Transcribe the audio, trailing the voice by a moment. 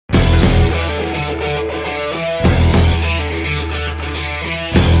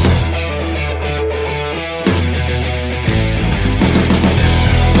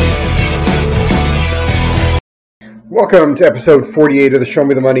Welcome to episode 48 of the Show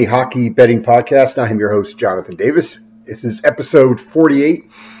Me the Money Hockey Betting Podcast. I am your host, Jonathan Davis. This is episode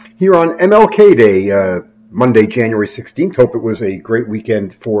 48 here on MLK Day, Monday, January 16th. Hope it was a great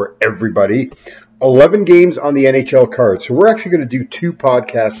weekend for everybody. 11 games on the NHL card. So we're actually going to do two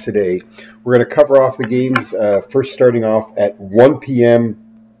podcasts today. We're going to cover off the games, first starting off at 1 p.m.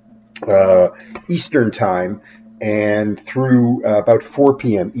 Eastern Time and through about 4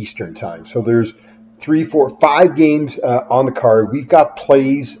 p.m. Eastern Time. So there's 3, 4, 5 games on the card. We've got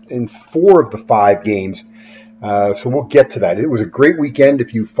plays in 4 of the 5 games, so we'll get to that. It was a great weekend.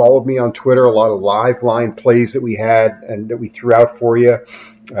 If you followed me on Twitter, a lot of live line plays that we had and that we threw out for you.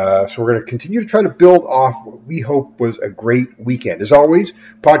 So we're going to continue to try to build off what we hope was a great weekend. As always,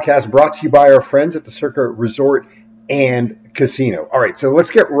 podcast brought to you by our friends at the Circa Resort and Casino. All right, so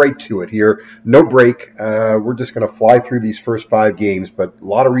let's get right to it here. No break. We're just going to fly through these first 5 games, but a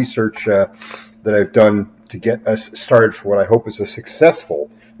lot of research that I've done to get us started for what I hope is a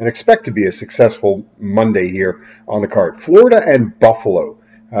successful and expect to be a successful Monday here on the card. Florida and Buffalo.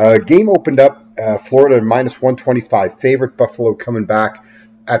 Game opened up, Florida minus 125 favorite, Buffalo coming back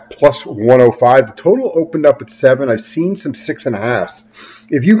at plus 105. The total opened up at 7. I've seen some 6.5s.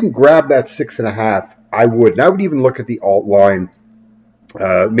 If you can grab that 6.5, I would. And I would even look at the alt line.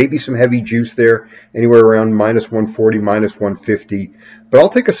 Maybe some heavy juice there, anywhere around minus 140, minus 150. But I'll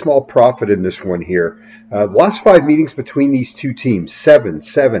take a small profit in this one here. The last 5 meetings between these two teams, 7,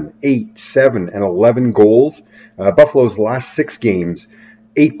 7, 8, 7, and 11 goals. Buffalo's last 6 games,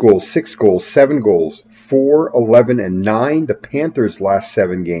 8 goals, 6 goals, 7 goals, 4, 11, and 9. The Panthers' last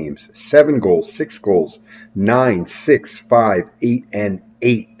 7 games, 7 goals, 6 goals, 9, 6, 5, 8, and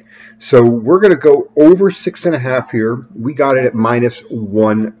 8. So we're going to go over 6.5 here. We got it at minus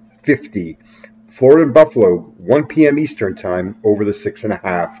 150. Florida and Buffalo, 1 p.m. Eastern Time, over the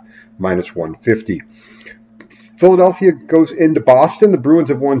 6.5, minus 150. Philadelphia goes into Boston. The Bruins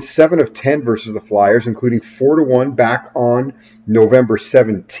have won 7 of 10 versus the Flyers, including 4-1 back on November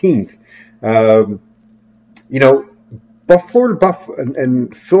 17th. Florida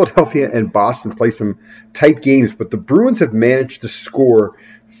and Philadelphia and Boston play some tight games, but the Bruins have managed to score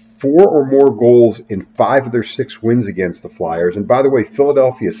 4 or more goals in 5 of their 6 wins against the Flyers. And by the way,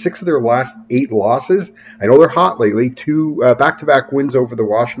 Philadelphia, 6 of their last 8 losses. I know they're hot lately. 2 back-to-back wins over the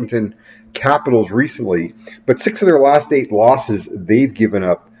Washington Capitals recently. But 6 of their last 8 losses, they've given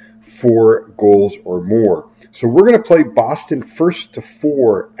up 4 goals or more. So we're going to play Boston first to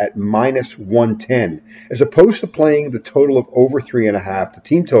 4 at minus 110, as opposed to playing the total of over 3.5, the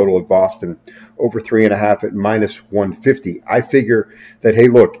team total of Boston over 3.5 at minus 150. I figure that, hey,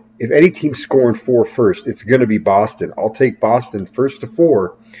 look, if any team's scoring 4 first, it's going to be Boston. I'll take Boston first to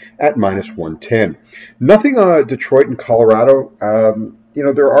 4 at minus 110. Nothing on Detroit and Colorado.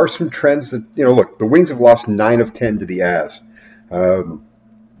 There are some trends that, look, the Wings have lost 9 of 10 to the Avs.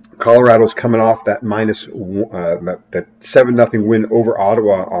 Colorado's coming off that that 7-0 win over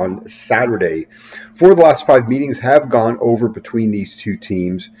Ottawa on Saturday. 4 of the last 5 meetings have gone over between these two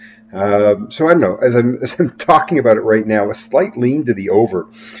teams. So I don't know. As I'm talking about it right now, a slight lean to the over.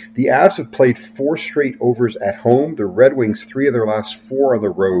 The Avs have played 4 straight overs at home. The Red Wings, 3 of their last 4 on the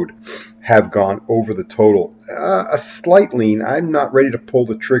road have gone over the total. A slight lean. I'm not ready to pull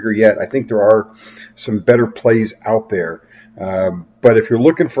the trigger yet. I think there are some better plays out there. But if you're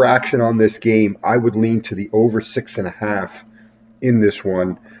looking for action on this game, I would lean to the over 6.5 in this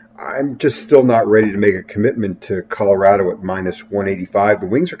one. I'm just still not ready to make a commitment to Colorado at minus 185. The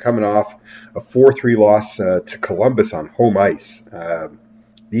Wings are coming off a 4-3 loss to Columbus on home ice.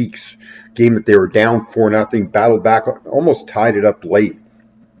 Eeks, game that they were down 4-0, battled back, almost tied it up late.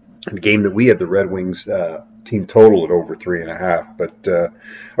 A game that we had the Red Wings team total at over 3.5. But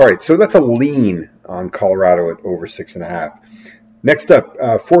all right, so that's a lean on Colorado at over 6.5. Next up,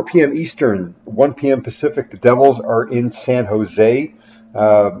 4 p.m. Eastern, 1 p.m. Pacific. The Devils are in San Jose.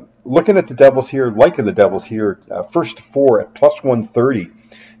 Looking at the Devils here, liking the Devils here, first to 4 at plus 130,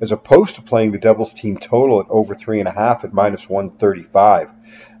 as opposed to playing the Devils team total at over 3.5 at minus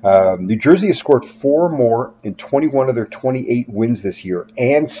 135. New Jersey has scored 4 more in 21 of their 28 wins this year,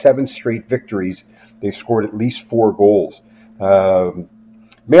 and 7 straight victories. They've scored at least 4 goals.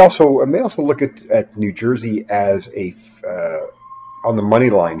 May also look at New Jersey as on the money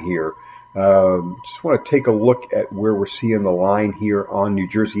line here. Just want to take a look at where we're seeing the line here on New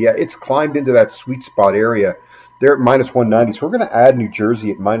Jersey. Yeah, it's climbed into that sweet spot area. They're at minus 190, so we're going to add New Jersey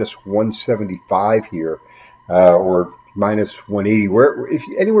at minus 175 here, or minus 180. If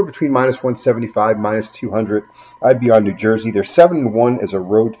anywhere between minus 175, minus 200, I'd be on New Jersey. They're 7-1 as a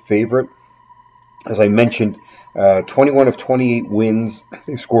road favorite. As I mentioned, 21 of 28 wins.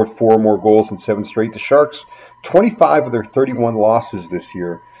 They scored 4 or more goals in 7 straight. The Sharks, 25 of their 31 losses this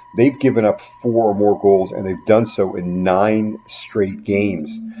year, they've given up 4 or more goals, and they've done so in 9 straight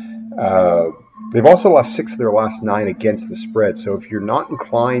games. They've also lost 6 of their last 9 against the spread. So if you're not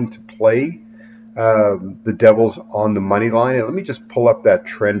inclined to play the Devils on the money line, and let me just pull up that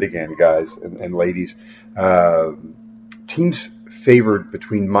trend again, guys and ladies. Teams favored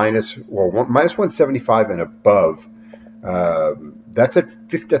between minus 175 and above. That's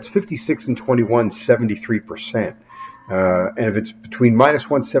 56 and 21, 73%. And if it's between minus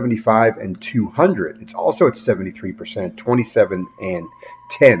 175 and 200, it's also at 73%, 27 and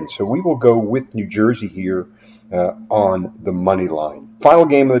 10. So we will go with New Jersey here on the money line. Final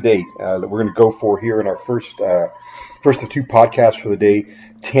game of the day that we're going to go for here in our first of 2 podcasts for the day.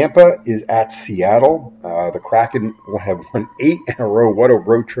 Tampa is at Seattle. The Kraken have won 8 in a row. What a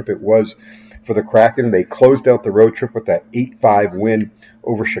road trip it was for the Kraken. They closed out the road trip with that 8-5 win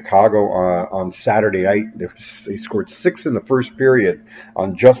over Chicago on Saturday night. They scored 6 in the first period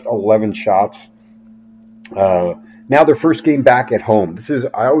on just 11 shots. Now their first game back at home.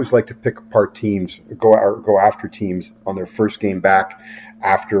 I always like to pick apart teams, go after teams on their first game back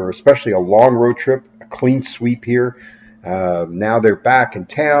after especially a long road trip, a clean sweep here. Now they're back in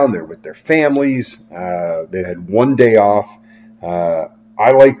town. They're with their families. They had 1 day off.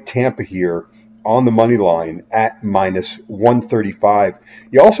 I like Tampa here on the money line at minus 135.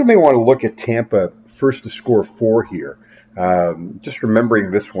 You also may want to look at Tampa first to score 4 here. Just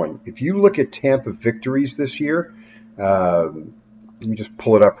remembering this one. If you look at Tampa victories this year, let me just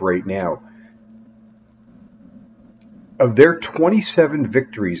pull it up right now. Of their 27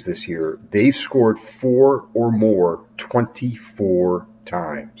 victories this year, they've scored 4 or more 24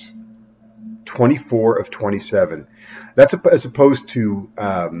 times. 24 of 27. That's as opposed to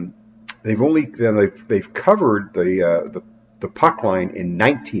they've covered the puck line in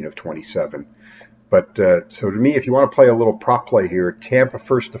 19 of 27. But so to me, if you want to play a little prop play here, Tampa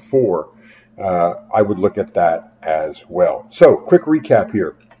first to 4, I would look at that as well. So quick recap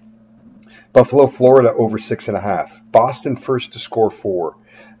here. Buffalo, Florida over 6.5. Boston first to score 4.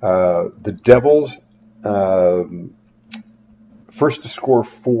 The Devils first to score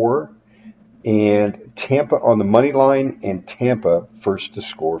 4. And Tampa on the money line, and Tampa first to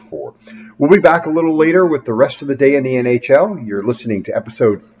score 4. We'll be back a little later with the rest of the day in the NHL. You're listening to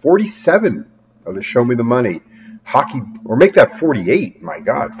episode 47 of the Show Me the Money Hockey, or make that 48, my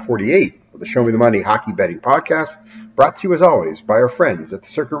God, 48 of the Show Me the Money Hockey Betting Podcast, brought to you as always by our friends at the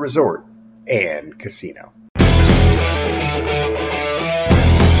Circa Resort and Casino.